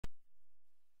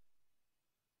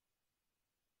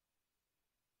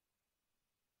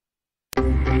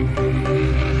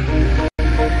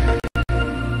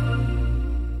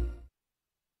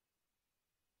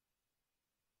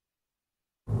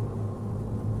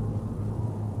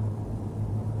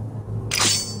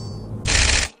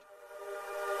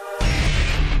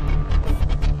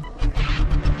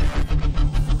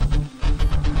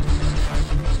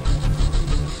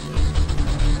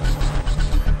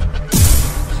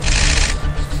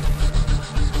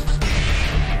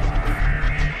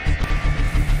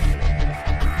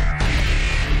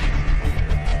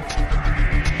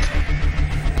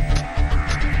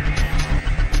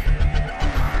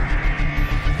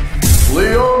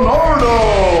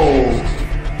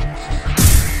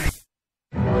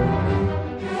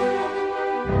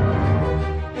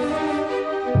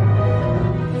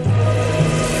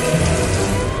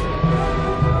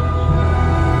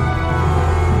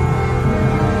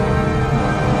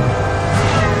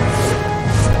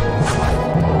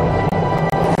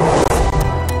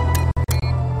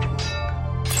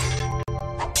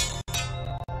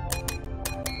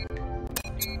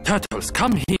Turtles,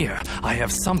 come here. I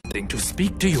have something to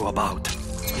speak to you about.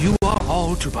 You are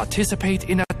all to participate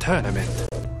in a tournament.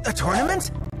 A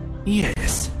tournament?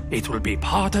 Yes, it will be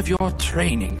part of your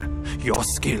training. Your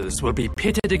skills will be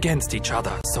pitted against each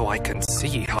other so I can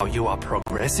see how you are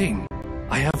progressing.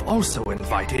 I have also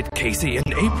invited Casey and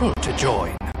April to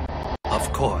join.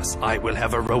 Of course, I will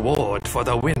have a reward for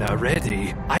the winner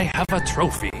ready. I have a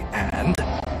trophy and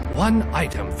one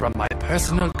item from my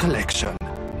personal collection.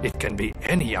 It can be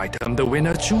any item the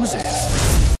winner chooses.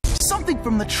 Something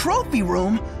from the trophy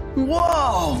room?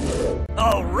 Whoa!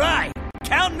 All right,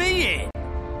 count me in.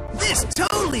 This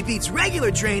totally beats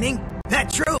regular training.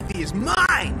 That trophy is mine.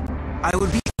 I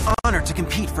would be honored to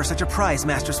compete for such a prize,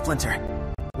 Master Splinter.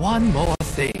 One more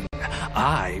thing.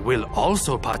 I will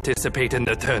also participate in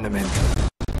the tournament.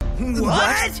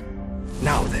 What?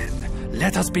 Now then,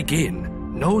 let us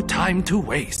begin. No time to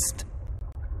waste.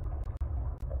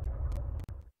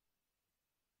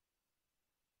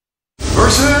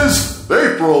 Versus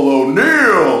April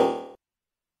O'Neil!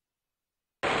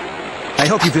 I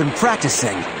hope you've been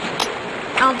practicing.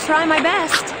 I'll try my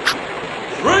best.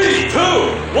 3,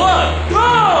 2, 1,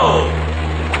 go!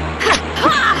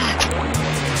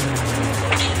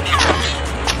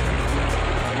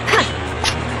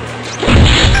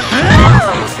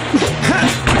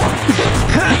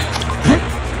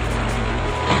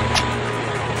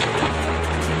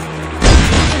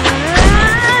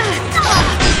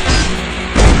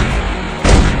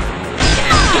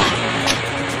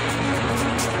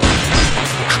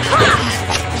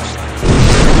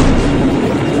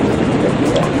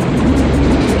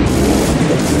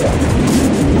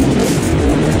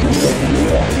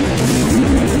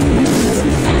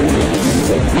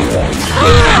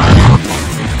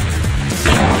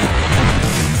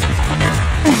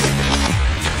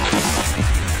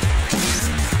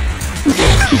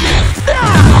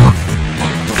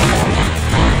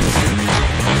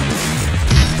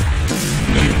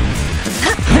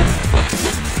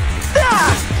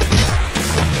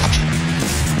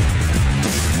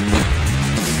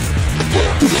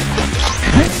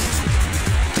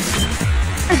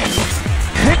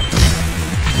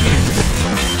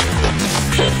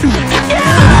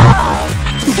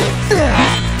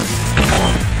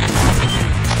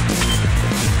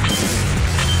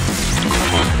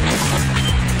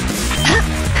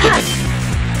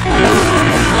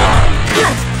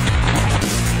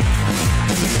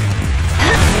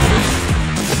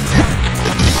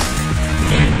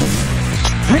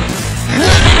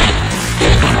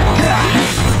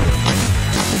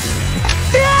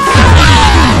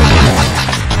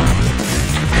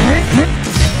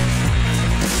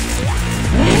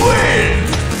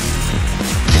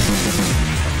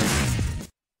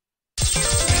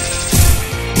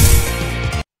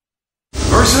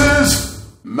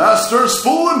 Master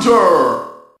Splinter!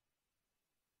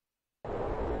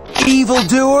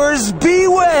 Evildoers,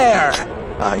 beware!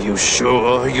 Are you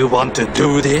sure you want to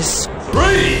do this?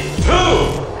 3,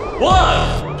 2,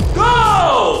 1,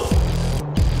 go!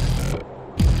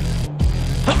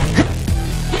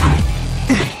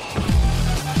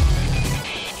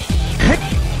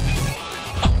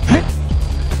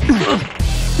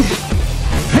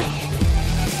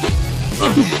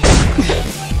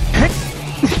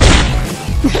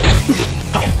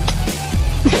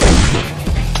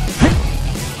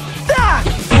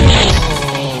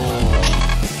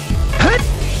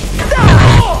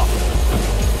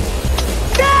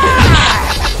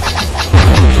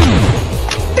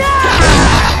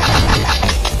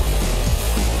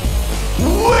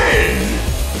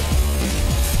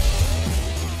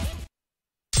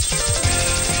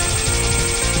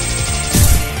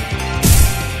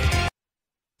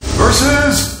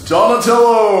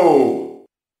 Donatello!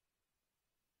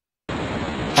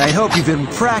 I hope you've been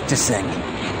practicing.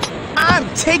 I'm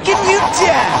taking you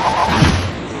down!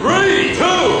 3, 2,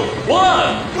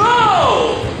 1,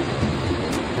 go!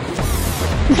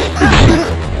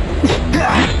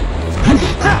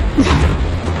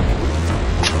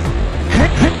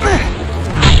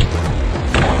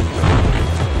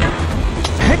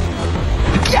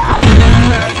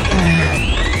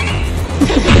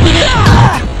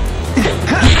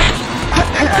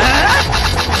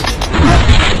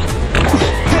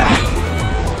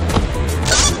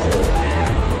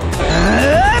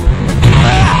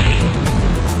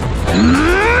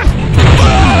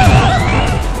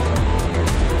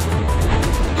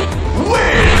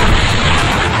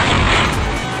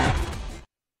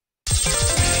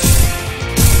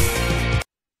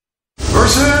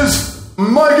 Versus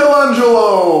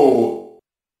Michelangelo!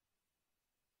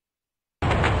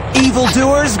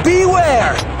 Evildoers,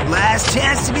 beware! Last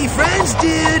chance to be friends,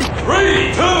 dude.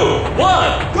 3, 2,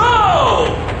 1,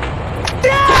 go!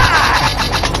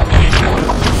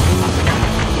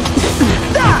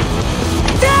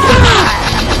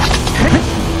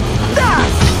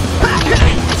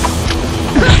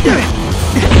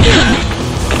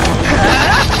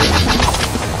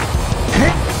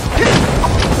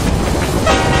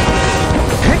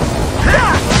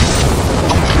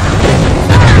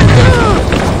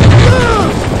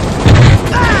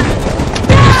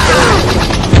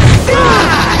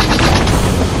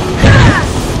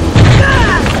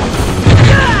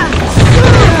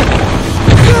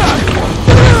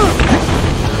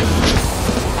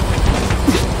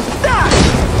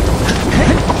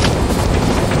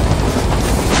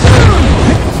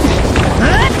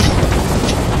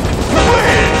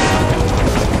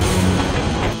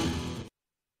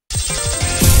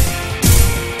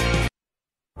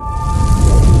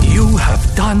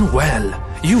 Done well.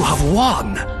 You have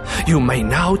won. You may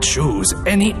now choose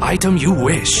any item you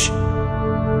wish.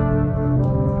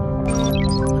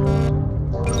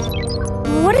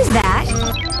 What is that?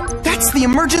 That's the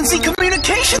emergency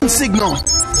communication signal!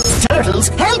 Turtles,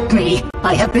 help me!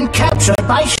 I have been captured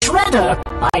by Shredder!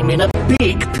 I'm in a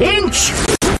big pinch!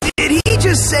 Did he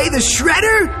just say the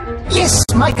Shredder? Yes,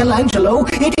 Michelangelo,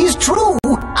 it is true!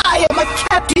 I am a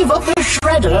captive of the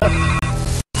Shredder!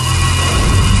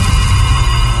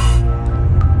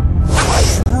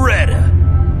 Shredder!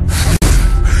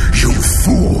 You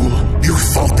fool! You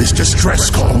thought this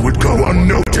distress call would go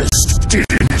unnoticed,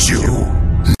 didn't you?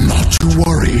 Not to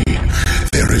worry.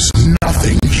 There is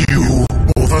nothing you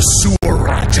or the sewer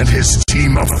rat and his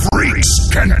team of freaks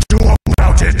can do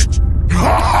about it.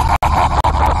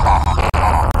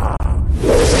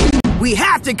 We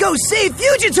have to go save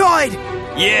Fugitoid!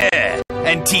 Yeah,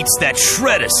 and teach that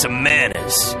Shredder some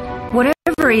manners.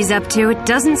 Whatever he's up to, it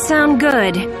doesn't sound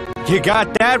good. You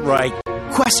got that right.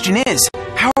 Question is,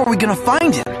 how are we gonna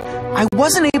find him? I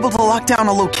wasn't able to lock down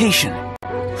a location.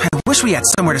 I wish we had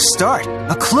somewhere to start.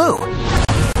 A clue.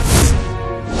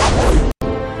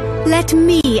 Let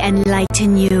me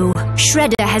enlighten you.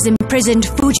 Shredder has imprisoned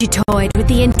Fugitoid with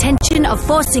the intention of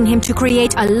forcing him to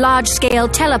create a large-scale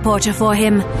teleporter for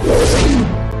him.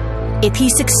 If he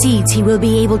succeeds, he will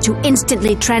be able to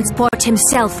instantly transport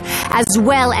himself as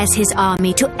well as his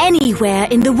army to anywhere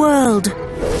in the world.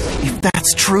 If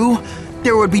that's true,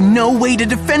 there would be no way to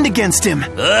defend against him.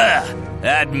 Ugh,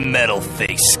 that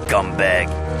metal-faced scumbag.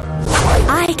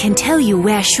 I can tell you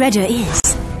where Shredder is,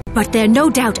 but there no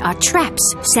doubt are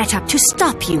traps set up to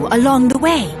stop you along the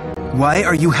way. Why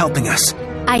are you helping us?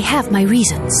 I have my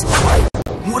reasons.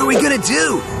 What are we gonna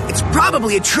do? It's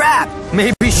probably a trap.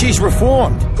 Maybe she's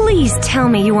reformed. Please tell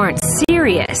me you aren't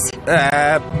serious.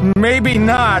 Maybe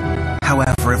not.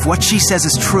 However, if what she says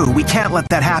is true, we can't let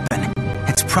that happen.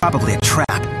 It's probably a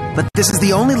trap, but this is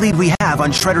the only lead we have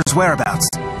on Shredder's whereabouts.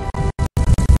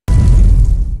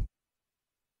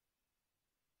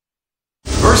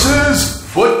 Versus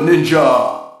Foot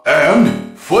Ninja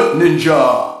and Foot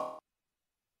Ninja.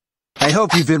 I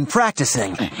hope you've been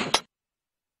practicing.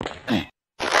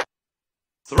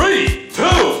 3, 2,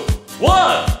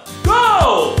 1,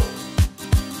 go!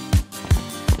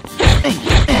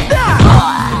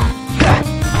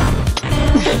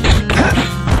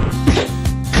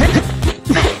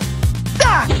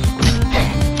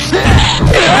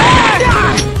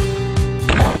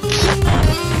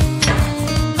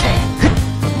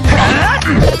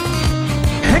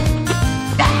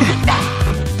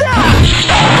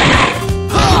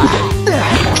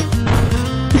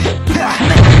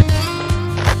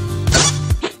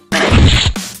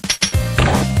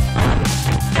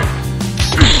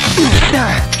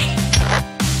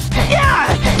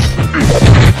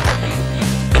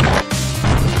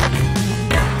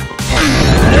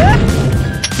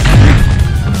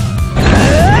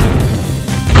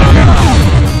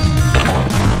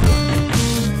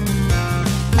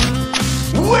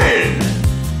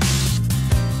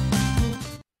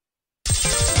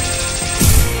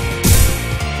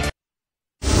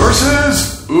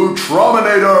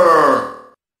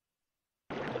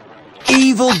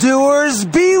 Evildoers,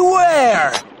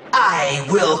 beware! I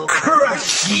will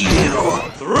crush you!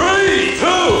 3, 2,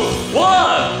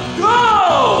 1,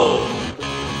 go!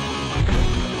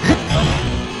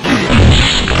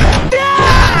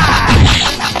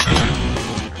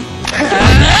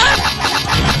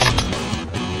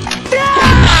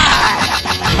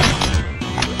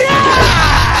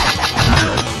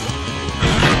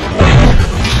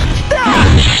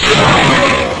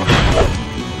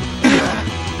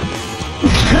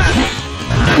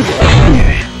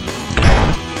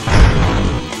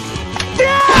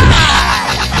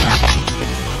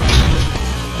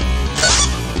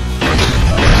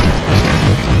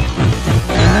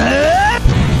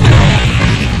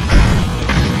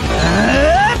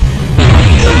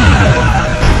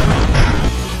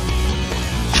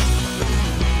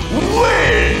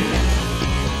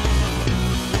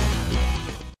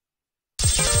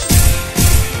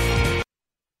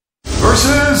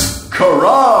 Versus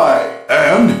Karai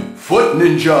and Foot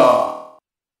Ninja.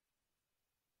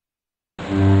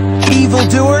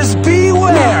 Evildoers,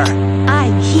 beware!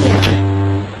 I'm here.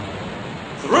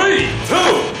 3, 2,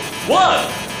 1,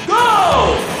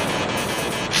 go!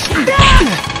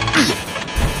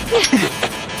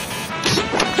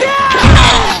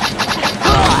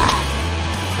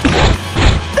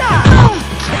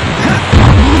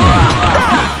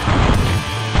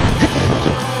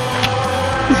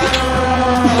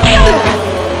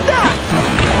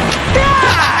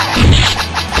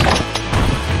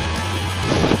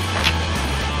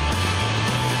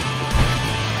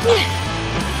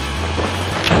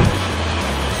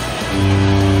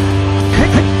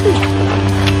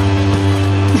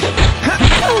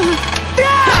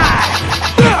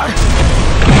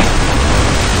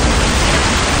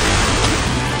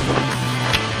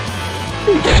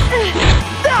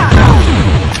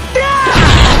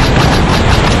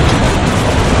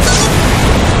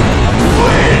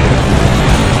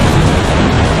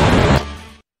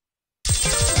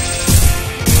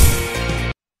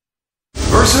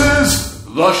 Versus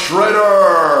the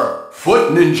Shredder,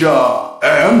 Foot Ninja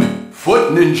and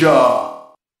Foot Ninja.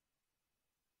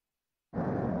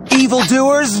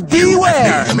 Evildoers,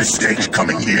 beware! Made a mistake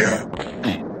coming here.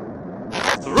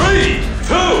 3,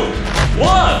 2,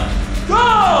 1,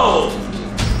 go!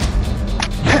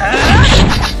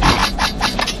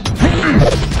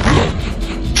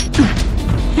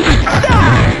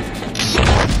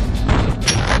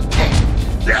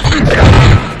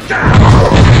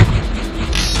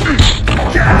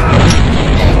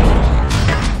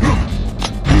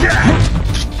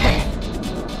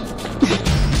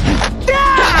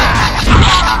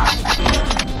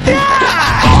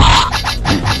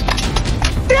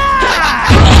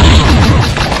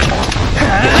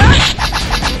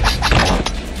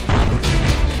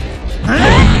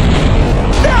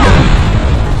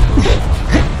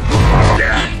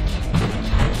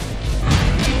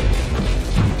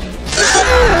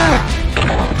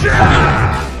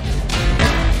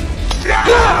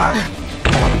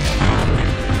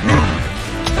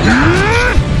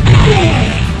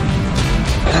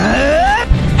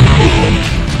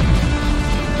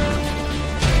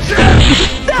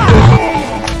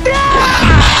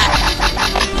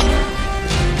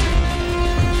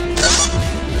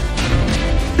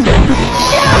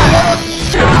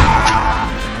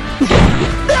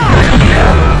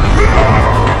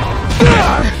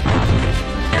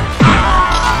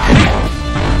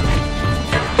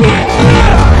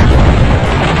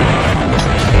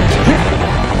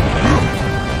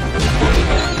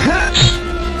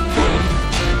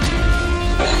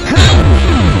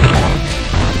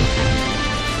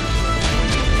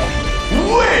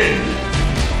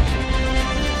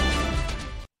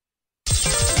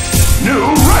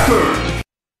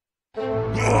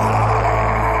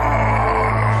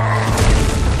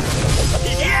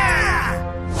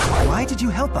 did you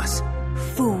help us?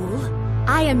 Fool.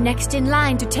 I am next in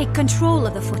line to take control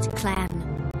of the Foot Clan.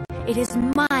 It is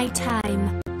my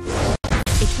time.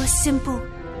 It was simple.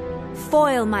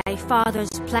 Foil my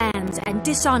father's plans and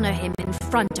dishonor him in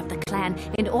front of the clan.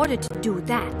 In order to do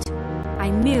that, I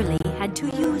merely had to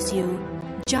use you.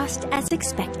 Just as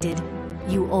expected,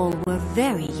 you all were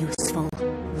very useful.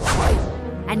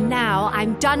 And now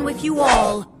I'm done with you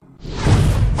all.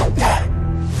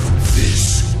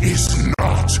 This is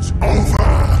not over.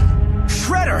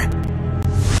 Shredder!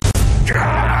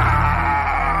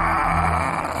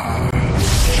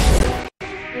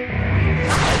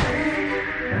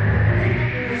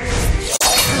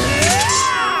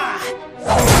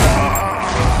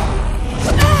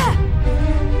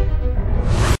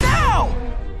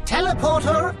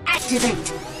 Teleporter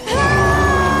activate!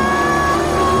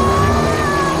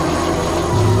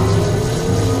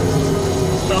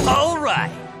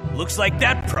 Looks like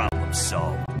that problem's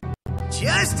solved.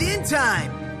 Just in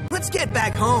time. Let's get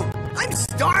back home. I'm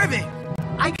starving.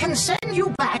 I can send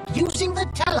you back using the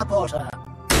teleporter.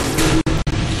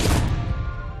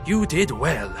 You did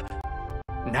well.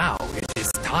 Now it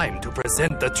is time to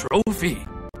present the trophy.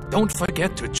 Don't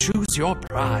forget to choose your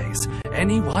prize.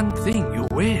 Any one thing you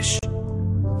wish.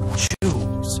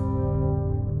 Choose.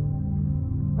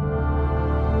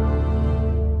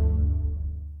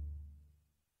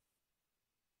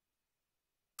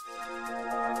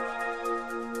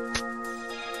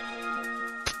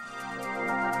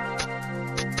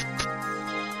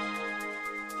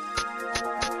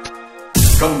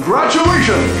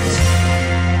 Congratulations!